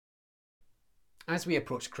As we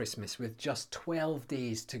approach Christmas with just 12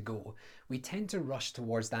 days to go, we tend to rush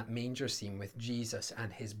towards that manger scene with Jesus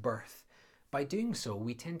and his birth. By doing so,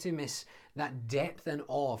 we tend to miss that depth and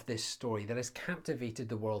awe of this story that has captivated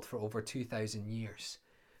the world for over 2,000 years.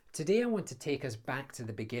 Today I want to take us back to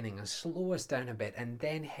the beginning and slow us down a bit and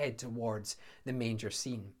then head towards the manger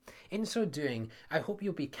scene. In so doing, I hope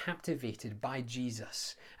you'll be captivated by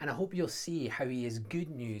Jesus, and I hope you'll see how he is good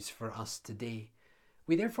news for us today.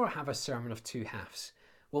 We therefore have a sermon of two halves.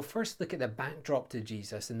 We'll first look at the backdrop to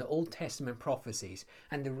Jesus and the Old Testament prophecies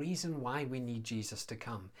and the reason why we need Jesus to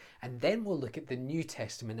come. And then we'll look at the New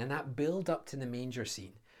Testament and that build up to the manger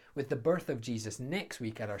scene, with the birth of Jesus next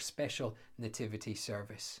week at our special Nativity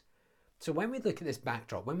service. So when we look at this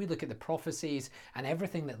backdrop, when we look at the prophecies and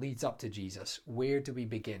everything that leads up to Jesus, where do we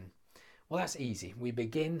begin? Well, that's easy. We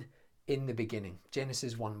begin in the beginning.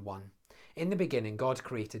 Genesis 1:1. In the beginning, God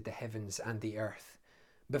created the heavens and the earth.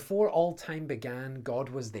 Before all time began, God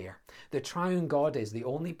was there. The triune God is the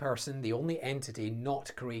only person, the only entity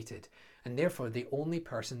not created, and therefore the only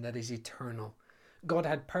person that is eternal. God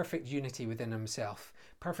had perfect unity within himself,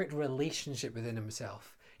 perfect relationship within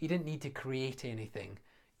himself. He didn't need to create anything,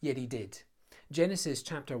 yet he did. Genesis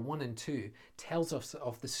chapter 1 and 2 tells us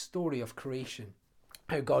of the story of creation,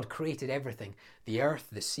 how God created everything, the earth,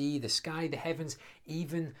 the sea, the sky, the heavens,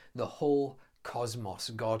 even the whole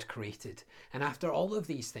cosmos God created. And after all of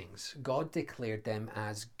these things, God declared them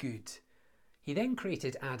as good. He then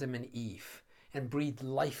created Adam and Eve and breathed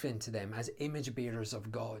life into them as image bearers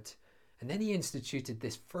of God. And then he instituted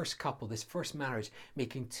this first couple, this first marriage,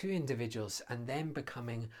 making two individuals and then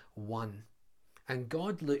becoming one. And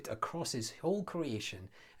God looked across his whole creation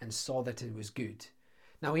and saw that it was good.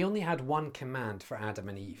 Now he only had one command for Adam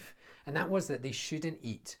and Eve, and that was that they shouldn't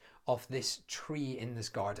eat of this tree in this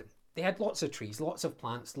garden. They had lots of trees, lots of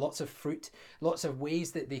plants, lots of fruit, lots of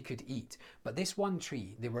ways that they could eat, but this one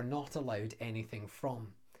tree they were not allowed anything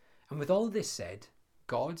from. And with all this said,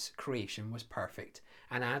 God's creation was perfect,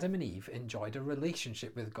 and Adam and Eve enjoyed a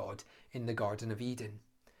relationship with God in the Garden of Eden.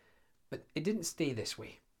 But it didn't stay this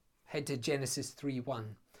way. Head to Genesis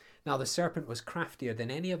 3:1. Now the serpent was craftier than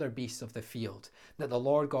any other beast of the field that the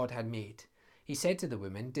Lord God had made. He said to the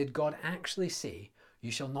woman, "Did God actually say,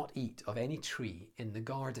 'You shall not eat of any tree in the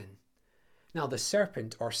garden'?" Now the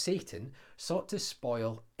serpent, or Satan, sought to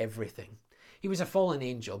spoil everything. He was a fallen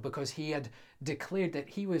angel because he had declared that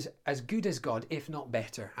he was as good as God, if not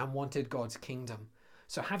better, and wanted God's kingdom.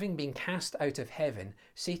 So having been cast out of heaven,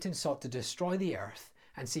 Satan sought to destroy the earth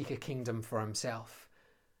and seek a kingdom for himself.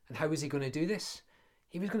 And how was he going to do this?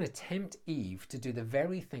 He was going to tempt Eve to do the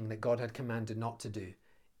very thing that God had commanded not to do: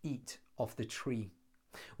 eat of the tree.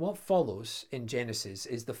 What follows in Genesis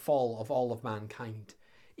is the fall of all of mankind.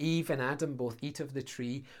 Eve and Adam both eat of the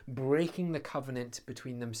tree, breaking the covenant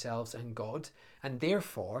between themselves and God, and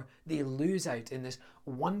therefore they lose out in this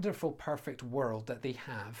wonderful, perfect world that they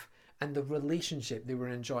have and the relationship they were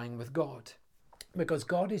enjoying with God. Because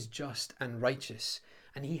God is just and righteous,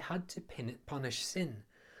 and he had to punish sin.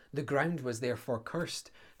 The ground was therefore cursed.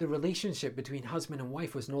 The relationship between husband and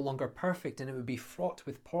wife was no longer perfect, and it would be fraught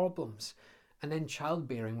with problems. And then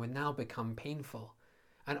childbearing would now become painful.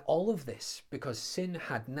 And all of this because sin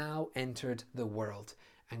had now entered the world,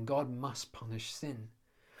 and God must punish sin.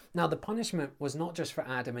 Now the punishment was not just for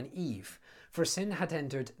Adam and Eve, for sin had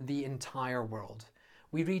entered the entire world.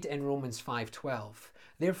 We read in Romans 5:12,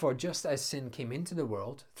 "Therefore just as sin came into the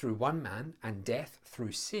world through one man, and death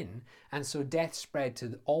through sin, and so death spread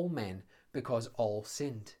to all men because all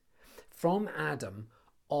sinned." From Adam,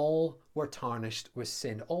 all were tarnished with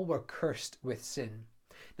sin, all were cursed with sin.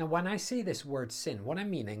 Now, when I say this word sin, what I'm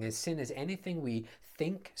meaning is sin is anything we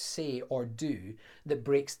think, say, or do that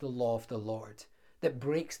breaks the law of the Lord, that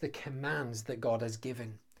breaks the commands that God has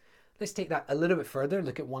given. Let's take that a little bit further.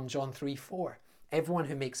 Look at 1 John 3:4. Everyone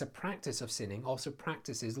who makes a practice of sinning also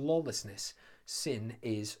practices lawlessness. Sin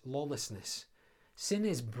is lawlessness. Sin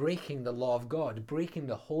is breaking the law of God, breaking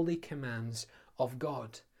the holy commands of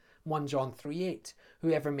God. 1 John 3:8.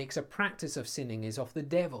 Whoever makes a practice of sinning is of the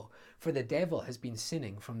devil, for the devil has been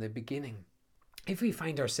sinning from the beginning. If we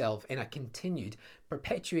find ourselves in a continued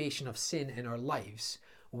perpetuation of sin in our lives,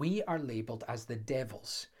 we are labeled as the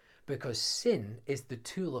devils, because sin is the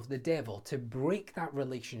tool of the devil to break that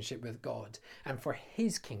relationship with God and for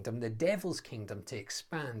his kingdom, the devil's kingdom, to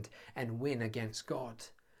expand and win against God.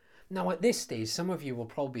 Now at this stage, some of you will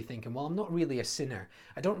probably be thinking, well, I'm not really a sinner.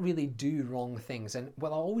 I don't really do wrong things, and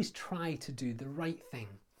well, I always try to do the right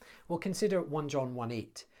thing. Well, consider 1 John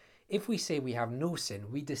 1:8. If we say we have no sin,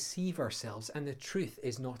 we deceive ourselves and the truth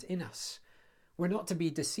is not in us. We're not to be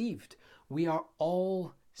deceived. We are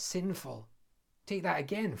all sinful. Take that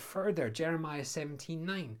again further, Jeremiah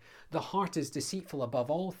 17:9. The heart is deceitful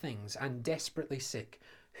above all things and desperately sick.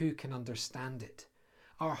 Who can understand it?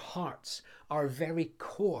 Our hearts, our very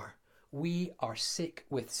core, we are sick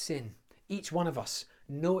with sin. Each one of us,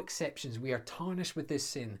 no exceptions, we are tarnished with this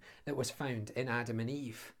sin that was found in Adam and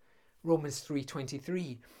Eve. Romans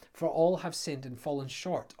 3:23, for all have sinned and fallen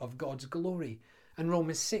short of God's glory. And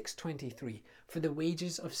Romans 6:23, for the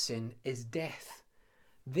wages of sin is death.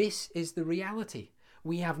 This is the reality.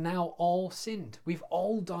 We have now all sinned. We've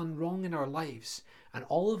all done wrong in our lives. And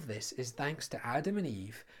all of this is thanks to Adam and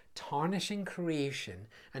Eve tarnishing creation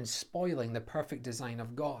and spoiling the perfect design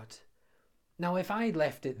of God. Now, if I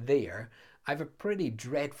left it there, I have a pretty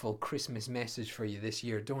dreadful Christmas message for you this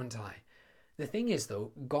year, don't I? The thing is,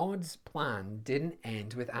 though, God's plan didn't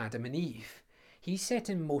end with Adam and Eve. He set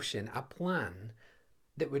in motion a plan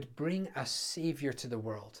that would bring a saviour to the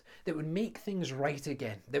world, that would make things right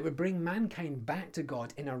again, that would bring mankind back to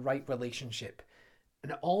God in a right relationship.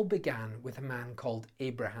 And it all began with a man called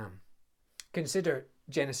Abraham. Consider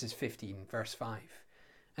Genesis 15, verse 5.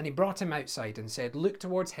 And he brought him outside and said, look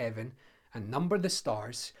towards heaven and number the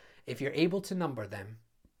stars, if you're able to number them.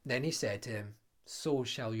 Then he said to him, so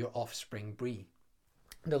shall your offspring be.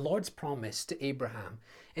 The Lord's promise to Abraham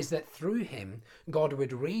is that through him, God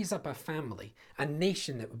would raise up a family, a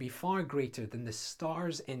nation that would be far greater than the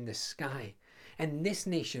stars in the sky. And this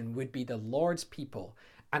nation would be the Lord's people,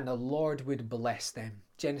 and the Lord would bless them.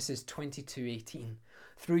 Genesis 22:18.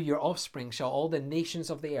 Through your offspring shall all the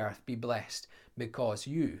nations of the earth be blessed, because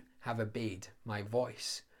you have obeyed my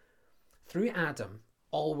voice. Through Adam,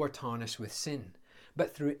 all were tarnished with sin.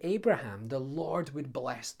 But through Abraham, the Lord would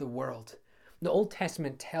bless the world. The Old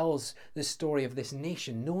Testament tells the story of this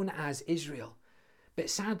nation known as Israel. But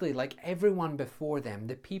sadly, like everyone before them,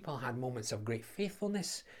 the people had moments of great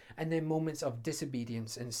faithfulness and then moments of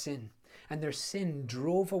disobedience and sin. And their sin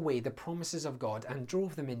drove away the promises of God and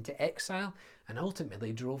drove them into exile and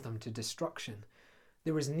ultimately drove them to destruction.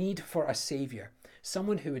 There was need for a saviour,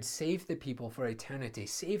 someone who would save the people for eternity,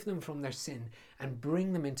 save them from their sin and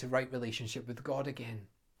bring them into right relationship with God again.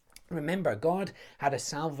 Remember, God had a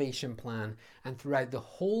salvation plan, and throughout the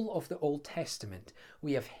whole of the Old Testament,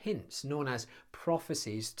 we have hints known as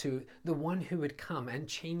prophecies to the one who would come and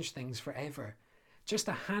change things forever. Just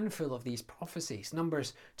a handful of these prophecies.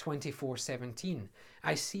 Numbers 24:17.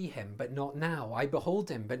 I see him, but not now. I behold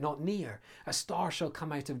him, but not near. A star shall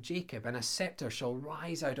come out of Jacob, and a scepter shall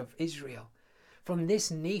rise out of Israel. From this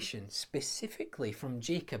nation, specifically from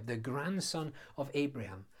Jacob, the grandson of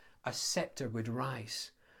Abraham, a scepter would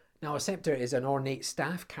rise. Now, a scepter is an ornate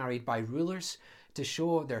staff carried by rulers to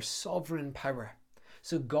show their sovereign power.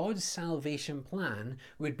 So God's salvation plan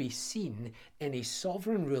would be seen in a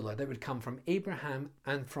sovereign ruler that would come from Abraham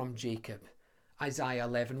and from Jacob. Isaiah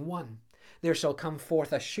 11:1. There shall come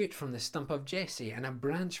forth a shoot from the stump of Jesse, and a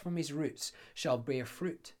branch from his roots shall bear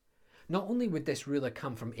fruit. Not only would this ruler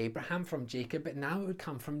come from Abraham, from Jacob, but now it would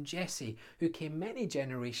come from Jesse, who came many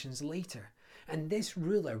generations later. And this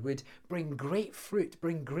ruler would bring great fruit,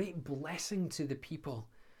 bring great blessing to the people.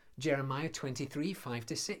 Jeremiah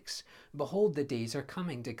 23:5-6. Behold, the days are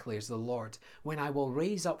coming, declares the Lord, when I will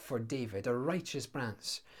raise up for David a righteous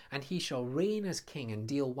branch, and he shall reign as king and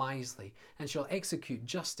deal wisely, and shall execute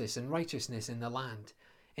justice and righteousness in the land.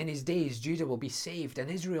 In his days Judah will be saved, and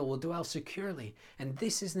Israel will dwell securely, and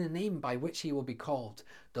this is the name by which he will be called.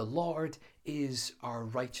 The Lord is our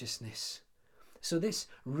righteousness. So this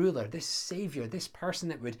ruler, this saviour, this person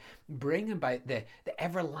that would bring about the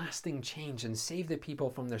everlasting change and save the people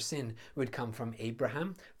from their sin would come from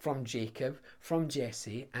Abraham, from Jacob, from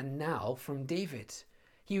Jesse, and now from David.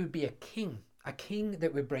 He would be a king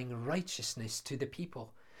that would bring righteousness to the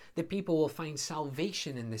people. The people will find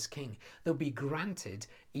salvation in this king. They'll be granted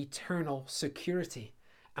eternal security,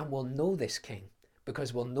 and will know this king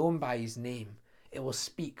because we'll know him by his name. It will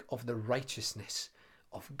speak of the righteousness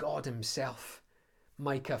of God himself.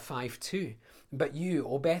 Micah 5:2. But you,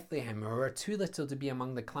 O Bethlehem, who are too little to be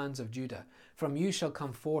among the clans of Judah, from you shall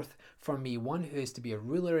come forth for me one who is to be a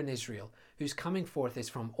ruler in Israel, whose coming forth is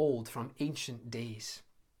from old, from ancient days.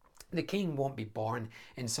 The king won't be born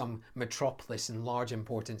in some metropolis and large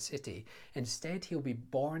important city. Instead, he'll be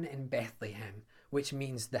born in Bethlehem, which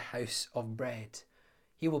means the house of bread.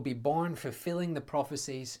 He will be born fulfilling the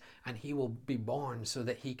prophecies, and he will be born so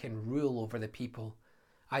that he can rule over the people.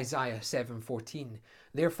 Isaiah 7:14.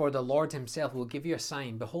 Therefore the Lord himself will give you a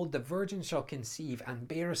sign. Behold, the virgin shall conceive and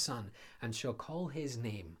bear a son, and shall call his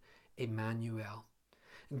name Emmanuel.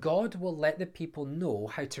 God will let the people know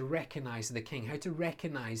how to recognize the king, how to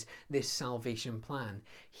recognize this salvation plan.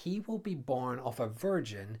 He will be born of a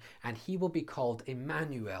virgin, and he will be called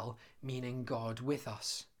Emmanuel, meaning God with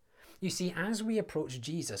us. You see, as we approach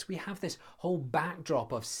Jesus, we have this whole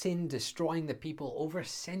backdrop of sin destroying the people over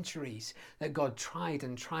centuries, that God tried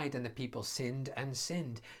and tried and the people sinned and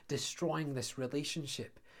sinned, destroying this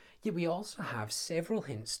relationship. Yet we also have several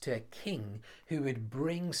hints to a king who would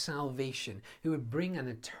bring salvation, who would bring an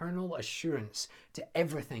eternal assurance to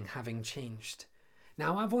everything having changed.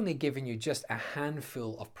 Now, I've only given you just a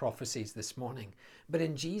handful of prophecies this morning, but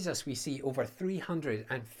in Jesus we see over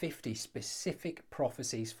 350 specific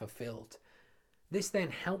prophecies fulfilled. This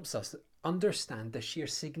then helps us understand the sheer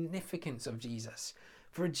significance of Jesus,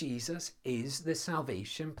 for Jesus is the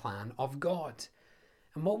salvation plan of God.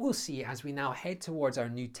 And what we'll see as we now head towards our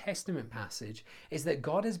New Testament passage is that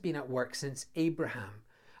God has been at work since Abraham.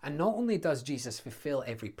 And not only does Jesus fulfill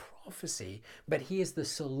every prophecy, but he is the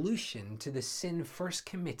solution to the sin first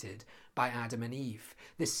committed by Adam and Eve,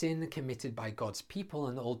 the sin committed by God's people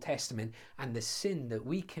in the Old Testament, and the sin that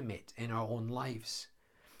we commit in our own lives.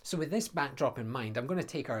 So with this backdrop in mind, I'm going to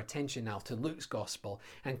take our attention now to Luke's Gospel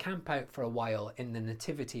and camp out for a while in the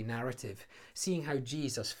Nativity narrative, seeing how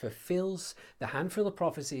Jesus fulfills the handful of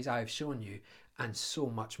prophecies I have shown you and so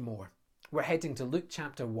much more. We're heading to Luke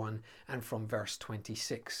chapter 1 and from verse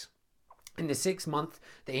 26. In the 6th month,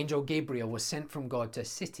 the angel Gabriel was sent from God to a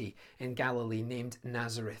city in Galilee named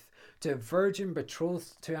Nazareth, to a virgin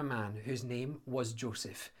betrothed to a man whose name was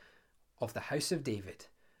Joseph, of the house of David,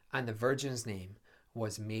 and the virgin's name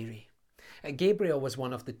was Mary. Gabriel was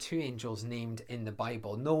one of the 2 angels named in the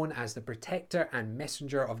Bible, known as the protector and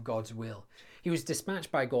messenger of God's will. He was dispatched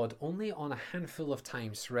by God only on a handful of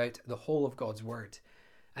times throughout the whole of God's word.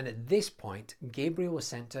 And at this point, Gabriel was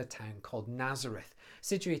sent to a town called Nazareth,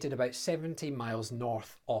 situated about 70 miles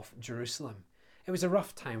north of Jerusalem. It was a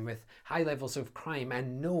rough town with high levels of crime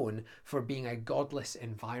and known for being a godless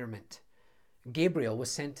environment. Gabriel was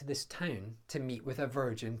sent to this town to meet with a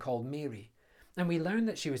virgin called Mary. And we learn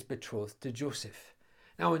that she was betrothed to Joseph.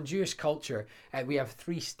 Now, in Jewish culture, we have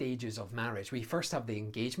 3 stages of marriage. We first have the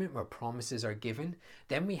engagement where promises are given.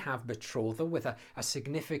 Then we have betrothal with a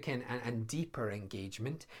significant and deeper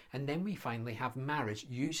engagement. And then we finally have marriage,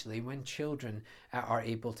 usually when children are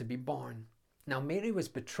able to be born. Now, Mary was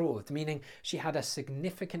betrothed, meaning she had a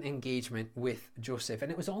significant engagement with Joseph.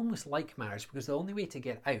 And it was almost like marriage, because the only way to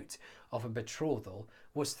get out of a betrothal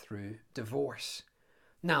was through divorce.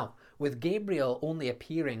 Now, with Gabriel only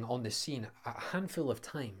appearing on the scene a handful of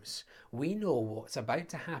times, we know what's about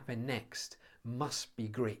to happen next must be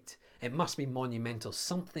great. It must be monumental.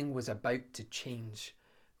 Something was about to change.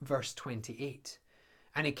 Verse 28.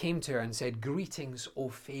 And he came to her and said, "Greetings, O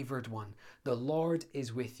favoured one, the Lord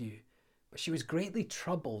is with you." But she was greatly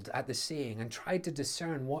troubled at the saying and tried to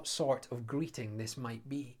discern what sort of greeting this might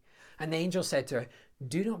be. And the angel said to her,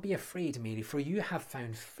 "Do not be afraid, Mary, for you have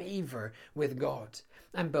found favour with God.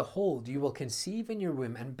 And behold, you will conceive in your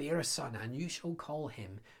womb and bear a son, and you shall call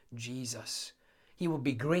him Jesus. He will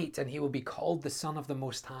be great, and he will be called the Son of the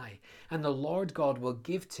Most High. And the Lord God will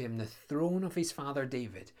give to him the throne of his father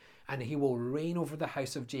David, and he will reign over the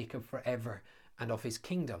house of Jacob forever, and of his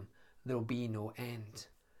kingdom there will be no end."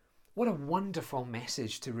 What a wonderful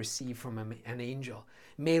message to receive from an angel.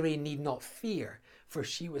 Mary need not fear, for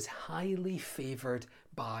she was highly favoured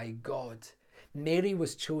by God. Mary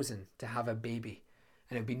was chosen to have a baby,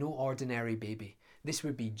 and it would be no ordinary baby. This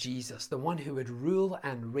would be Jesus, the one who would rule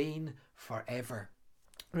and reign forever.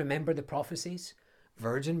 Remember the prophecies?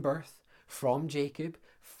 Virgin birth, from Jacob,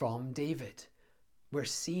 from David. We're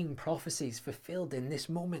seeing prophecies fulfilled in this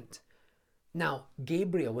moment. Now,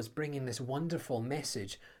 Gabriel was bringing this wonderful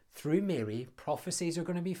message. Through Mary, prophecies are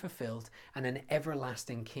going to be fulfilled, and an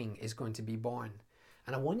everlasting king is going to be born.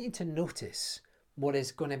 And I want you to notice what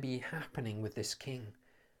is going to be happening with this king.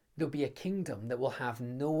 There'll be a kingdom that will have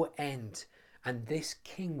no end, and this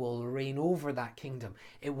king will reign over that kingdom.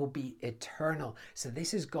 It will be eternal. So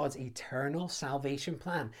this is God's eternal salvation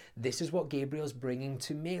plan. This is what Gabriel's bringing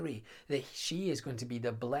to Mary, that she is going to be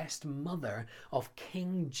the blessed mother of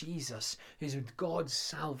King Jesus, who's God's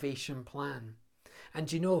salvation plan. And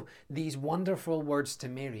you know, these wonderful words to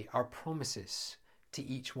Mary are promises to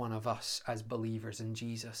each one of us as believers in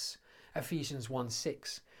Jesus. Ephesians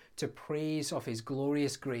 1:6, to praise of his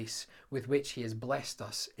glorious grace with which he has blessed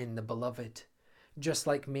us in the beloved. Just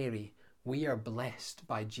like Mary, we are blessed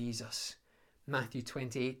by Jesus. Matthew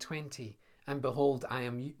 28:20, and behold, I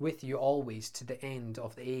am with you always to the end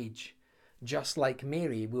of the age. Just like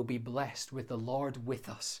Mary, we'll be blessed with the Lord with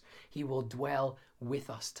us. He will dwell with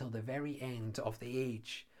us till the very end of the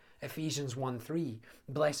age. Ephesians 1:3,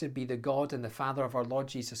 blessed be the God and the Father of our Lord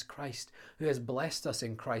Jesus Christ, who has blessed us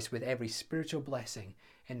in Christ with every spiritual blessing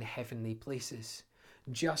in the heavenly places.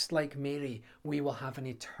 Just like Mary, we will have an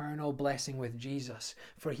eternal blessing with Jesus,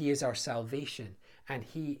 for he is our salvation and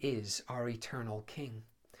he is our eternal King.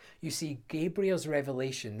 You see, Gabriel's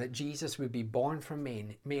revelation that Jesus would be born from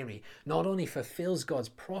Mary not only fulfills God's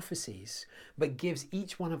prophecies, but gives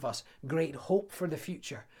each one of us great hope for the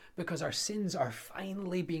future, because our sins are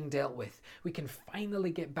finally being dealt with. We can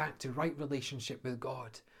finally get back to right relationship with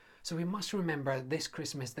God. So we must remember this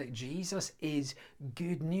Christmas that Jesus is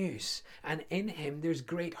good news, and in him there's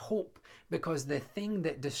great hope, because the thing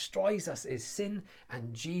that destroys us is sin,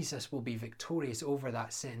 and Jesus will be victorious over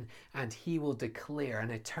that sin, and he will declare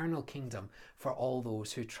an eternal kingdom for all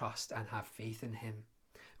those who trust and have faith in him.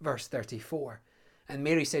 Verse 34, and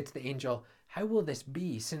Mary said to the angel, how will this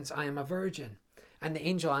be, since I am a virgin? And the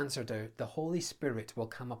angel answered her, the Holy Spirit will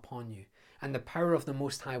come upon you, and the power of the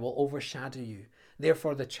Most High will overshadow you.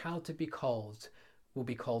 Therefore the child to be called will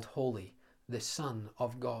be called Holy, the Son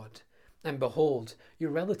of God. And behold,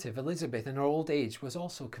 your relative Elizabeth in her old age was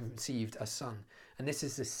also conceived a son, and this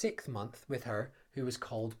is the 6th month with her who was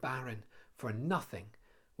called barren, for nothing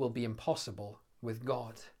will be impossible with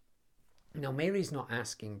God. Now Mary's not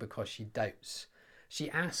asking because she doubts.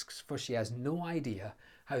 She asks for she has no idea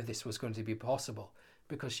how this was going to be possible,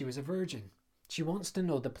 because she was a virgin. She wants to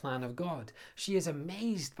know the plan of God. She is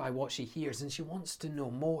amazed by what she hears, and she wants to know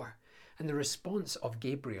more. And the response of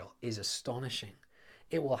Gabriel is astonishing.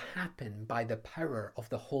 It will happen by the power of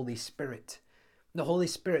the Holy Spirit. The Holy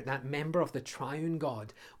Spirit, that member of the triune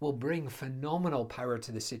God, will bring phenomenal power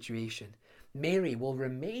to the situation. Mary will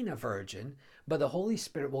remain a virgin, but the Holy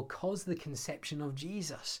Spirit will cause the conception of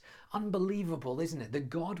Jesus. Unbelievable, isn't it? That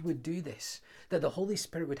God would do this, that the Holy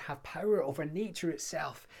Spirit would have power over nature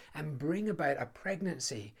itself and bring about a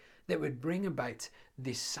pregnancy that would bring about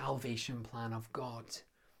the salvation plan of God.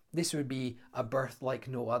 This would be a birth like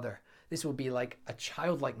no other. This will be like a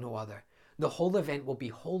child like no other. The whole event will be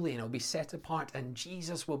holy and it will be set apart, and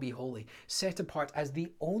Jesus will be holy, set apart as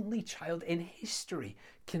the only child in history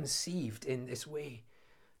conceived in this way.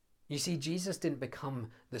 You see, Jesus didn't become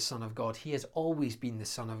the Son of God. He has always been the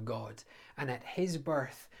Son of God. And at his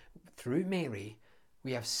birth, through Mary,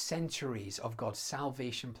 we have centuries of God's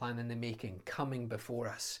salvation plan in the making coming before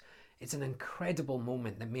us. It's an incredible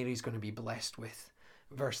moment that Mary's going to be blessed with.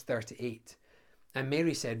 Verse 38, and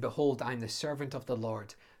Mary said, behold, I am the servant of the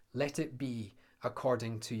Lord. Let it be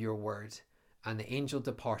according to your word. And the angel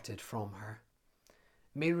departed from her.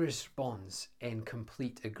 Mary responds in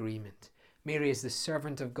complete agreement. Mary is the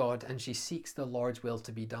servant of God, and she seeks the Lord's will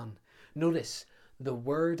to be done. Notice, the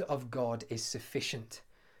word of God is sufficient.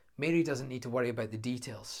 Mary doesn't need to worry about the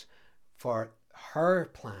details, for her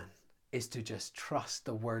plan is to just trust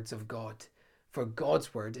the words of God, for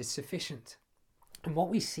God's word is sufficient. And what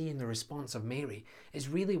we see in the response of Mary is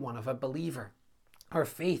really one of a believer. Her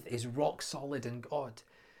faith is rock solid in God.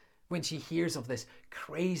 When she hears of this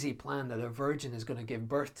crazy plan that a virgin is going to give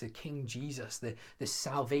birth to King Jesus, the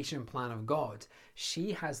salvation plan of God,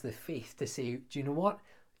 she has the faith to say, do you know what?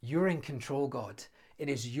 You're in control, God. It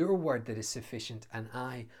is your word that is sufficient, and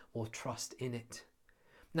I will trust in it.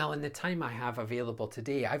 Now, in the time I have available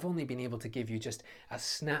today, I've only been able to give you just a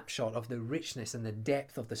snapshot of the richness and the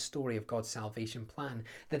depth of the story of God's salvation plan,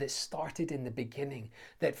 that it started in the beginning,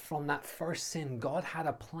 that from that first sin, God had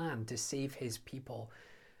a plan to save his people.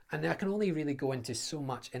 And I can only really go into so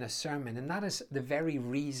much in a sermon, and that is the very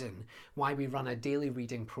reason why we run a daily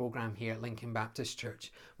reading program here at Lincoln Baptist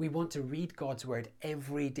Church. We want to read God's word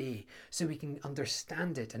every day so we can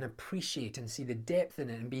understand it and appreciate and see the depth in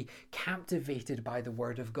it and be captivated by the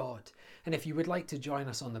word of God. And if you would like to join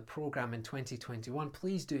us on the program in 2021,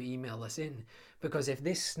 please do email us in, because if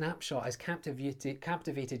this snapshot has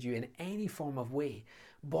captivated you in any form of way,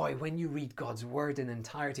 boy, when you read God's word in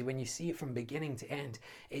entirety, when you see it from beginning to end,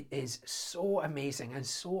 it is so amazing and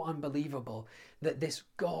so unbelievable that this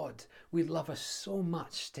God would love us so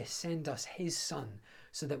much to send us his son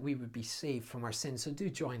so that we would be saved from our sins. So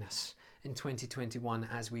do join us in 2021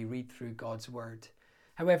 as we read through God's word.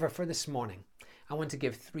 However, for this morning, I want to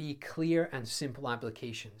give 3 clear and simple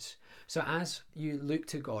applications. So as you look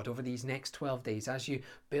to God over these next 12 days, as you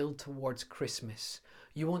build towards Christmas,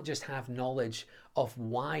 you won't just have knowledge of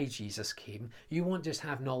why Jesus came. You won't just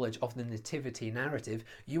have knowledge of the nativity narrative.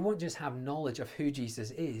 You won't just have knowledge of who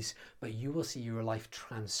Jesus is, but you will see your life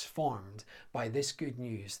transformed by this good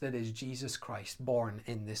news that is Jesus Christ born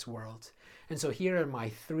in this world. And so here are my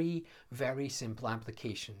 3 very simple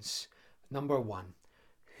applications. Number 1,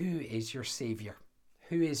 who is your Savior?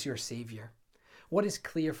 Who is your Savior? What is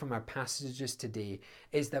clear from our passages today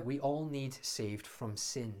is that we all need saved from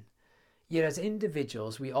sin. Yet as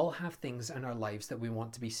individuals, we all have things in our lives that we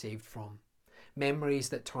want to be saved from. Memories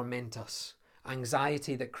that torment us,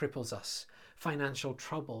 anxiety that cripples us, financial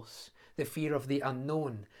troubles, the fear of the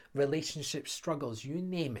unknown, relationship struggles, you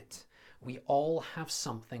name it. We all have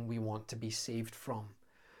something we want to be saved from.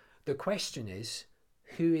 The question is,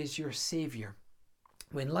 who is your Saviour?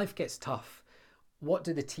 When life gets tough, what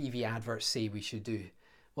do the TV adverts say we should do?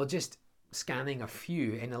 Well, just scanning a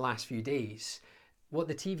few in the last few days, what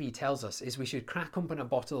the TV tells us is we should crack open a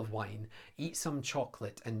bottle of wine, eat some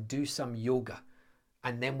chocolate and do some yoga,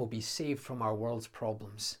 and then we'll be saved from our world's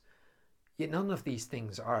problems. Yet none of these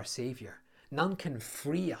things are our Saviour. None can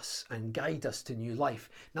free us and guide us to new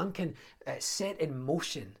life. None can set in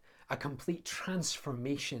motion a complete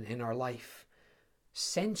transformation in our life.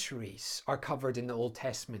 Centuries are covered in the Old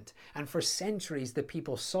Testament, and for centuries the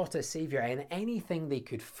people sought a Saviour in anything they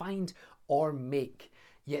could find or make,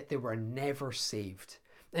 yet they were never saved.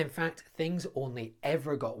 In fact, things only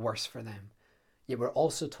ever got worse for them. Yet we're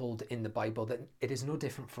also told in the Bible that it is no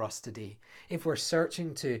different for us today. If we're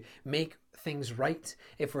searching to make things right,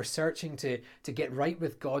 if we're searching to get right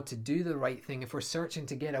with God, to do the right thing, if we're searching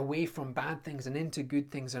to get away from bad things and into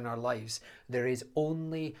good things in our lives, there is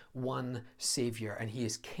only one Saviour, and he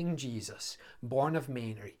is King Jesus, born of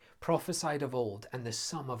Mary, prophesied of old, and the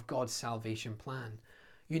sum of God's salvation plan.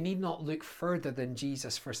 You need not look further than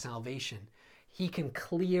Jesus for salvation. He can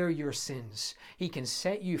clear your sins. He can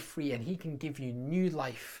set you free, and he can give you new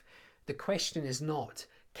life. The question is not,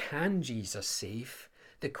 can Jesus save?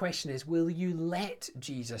 The question is, will you let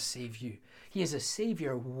Jesus save you? He is a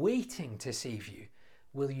Saviour waiting to save you.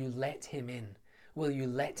 Will you let him in? Will you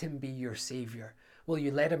let him be your Saviour? Will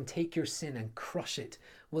you let him take your sin and crush it?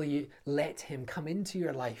 Will you let him come into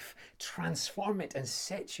your life, transform it and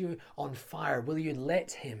set you on fire? Will you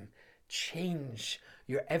let him change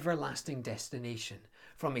your everlasting destination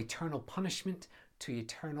from eternal punishment to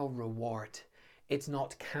eternal reward? It's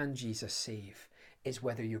not can Jesus save, it's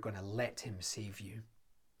whether you're going to let him save you.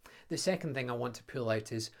 The second thing I want to pull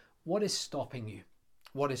out is, what is stopping you?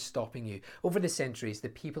 What is stopping you? Over the centuries, the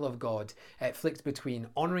people of God flicked between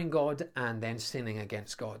honouring God and then sinning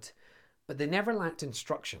against God. But they never lacked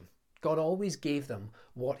instruction. God always gave them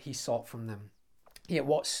what he sought from them. Yet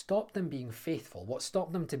what stopped them being faithful, what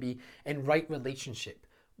stopped them to be in right relationship,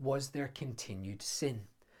 was their continued sin.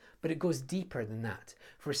 But it goes deeper than that,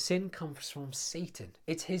 for sin comes from Satan.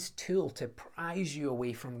 It's his tool to prize you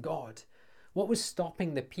away from God. What was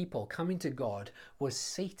stopping the people coming to God was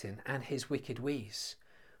Satan and his wicked ways.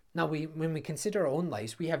 Now, when we consider our own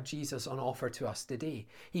lives, we have Jesus on offer to us today.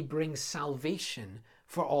 He brings salvation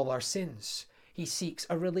for all our sins. He seeks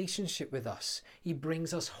a relationship with us. He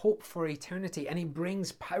brings us hope for eternity, and he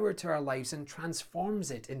brings power to our lives and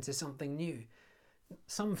transforms it into something new.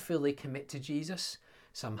 Some fully commit to Jesus.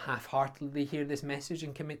 Some half-heartedly hear this message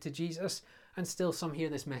and commit to Jesus, and still some hear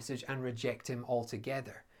this message and reject him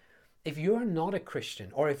altogether. If you are not a Christian,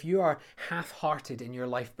 or if you are half-hearted in your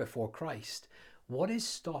life before Christ, what is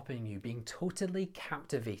stopping you being totally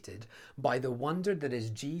captivated by the wonder that is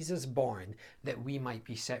Jesus born, that we might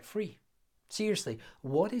be set free? Seriously,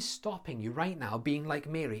 what is stopping you right now being like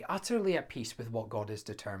Mary, utterly at peace with what God has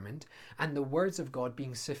determined, and the words of God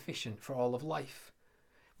being sufficient for all of life?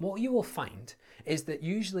 What you will find is that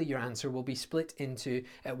usually your answer will be split into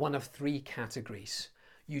one of three categories.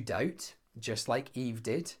 You doubt, just like Eve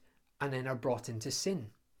did, and then are brought into sin.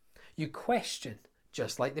 You question,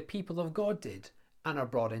 just like the people of God did, and are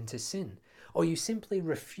brought into sin. Or you simply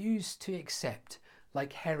refuse to accept,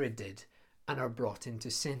 like Herod did, and are brought into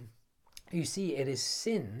sin. You see, it is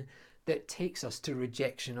sin that takes us to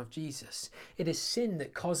rejection of Jesus. It is sin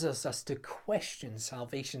that causes us to question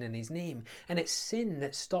salvation in his name. And it's sin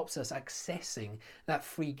that stops us accessing that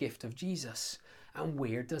free gift of Jesus. And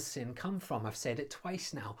where does sin come from? I've said it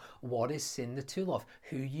twice now. What is sin the tool of?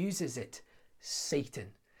 Who uses it? Satan.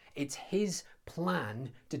 It's his plan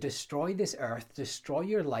to destroy this earth, destroy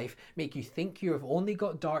your life, make you think you have only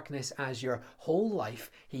got darkness as your whole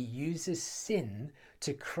life. He uses sin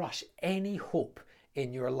to crush any hope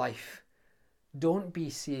in your life. Don't be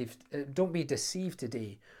deceived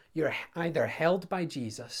today. You're either held by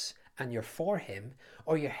Jesus and you're for him,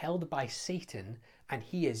 or you're held by Satan and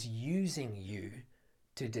he is using you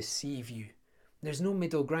to deceive you. There's no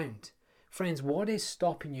middle ground. Friends, what is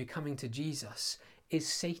stopping you coming to Jesus is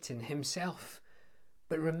Satan himself.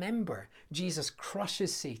 But remember, Jesus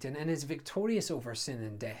crushes Satan and is victorious over sin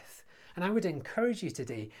and death. And I would encourage you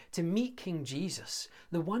today to meet King Jesus,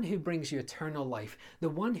 the one who brings you eternal life, the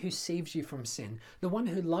one who saves you from sin, the one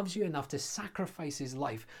who loves you enough to sacrifice his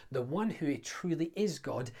life, the one who truly is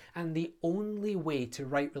God and the only way to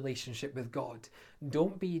right relationship with God.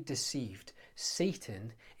 Don't be deceived.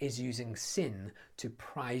 Satan is using sin to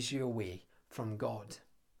prize you away from God.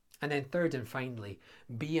 And then third and finally,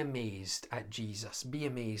 be amazed at Jesus. Be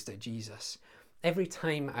amazed at Jesus. Every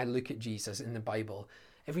time I look at Jesus in the Bible,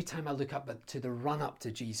 every time I look up to the run up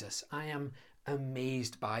to Jesus, I am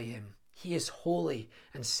amazed by him. He is holy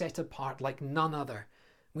and set apart like none other.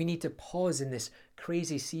 We need to pause in this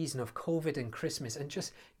crazy season of COVID and Christmas and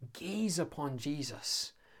just gaze upon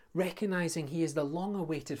Jesus, recognizing he is the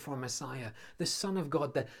long-awaited for Messiah, the Son of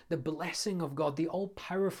God, the blessing of God, the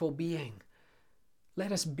all-powerful being.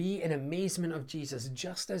 Let us be in amazement of Jesus,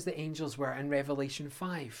 just as the angels were in Revelation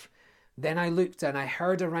 5. Then I looked and I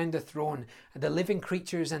heard around the throne the living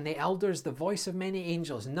creatures and the elders the voice of many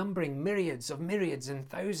angels, numbering myriads and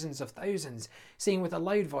thousands of thousands, saying with a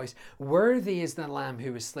loud voice, "Worthy is the Lamb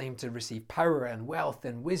who was slain to receive power and wealth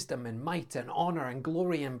and wisdom and might and honour and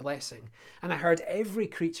glory and blessing." And I heard every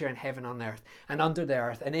creature in heaven, on earth, and under the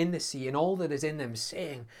earth, and in the sea, and all that is in them,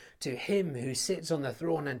 saying, "To him who sits on the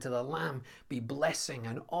throne and to the Lamb be blessing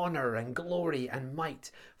and honour and glory and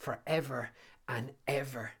might for ever and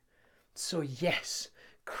ever." So yes,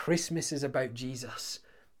 Christmas is about Jesus,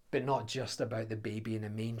 but not just about the baby in a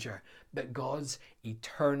manger, but God's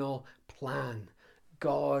eternal plan.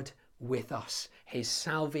 God with us, his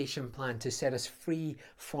salvation plan to set us free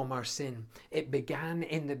from our sin. It began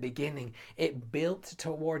in the beginning. It built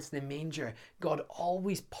towards the manger, God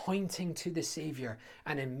always pointing to the Savior.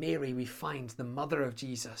 And in Mary we find the mother of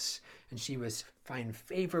Jesus, and she was found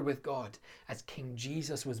favor with God as King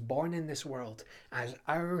Jesus was born in this world as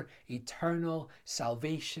our eternal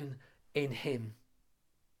salvation in him.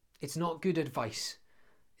 It's not good advice.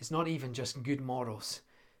 It's not even just good morals.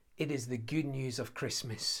 It is the good news of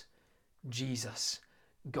Christmas. Jesus,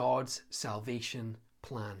 God's salvation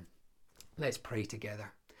plan. Let's pray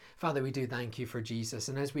together. Father, we do thank you for Jesus.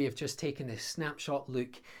 And as we have just taken this snapshot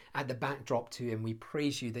look at the backdrop to him, we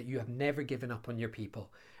praise you that you have never given up on your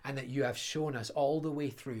people and that you have shown us all the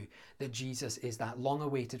way through that Jesus is that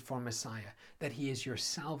long-awaited for Messiah, that he is your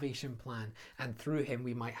salvation plan, and through him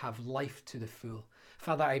we might have life to the full.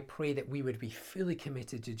 Father, I pray that we would be fully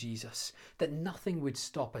committed to Jesus, that nothing would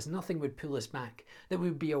stop us, nothing would pull us back, that we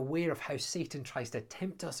would be aware of how Satan tries to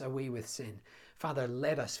tempt us away with sin. Father,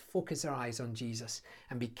 let us focus our eyes on Jesus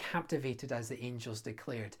and be captivated as the angels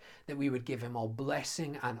declared, that we would give him all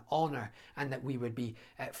blessing and honour, and that we would be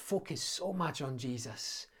focused so much on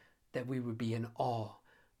Jesus that we would be in awe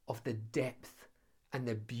of the depth and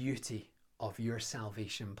the beauty of your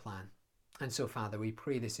salvation plan. And so, Father, we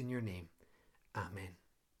pray this in your name. Amen.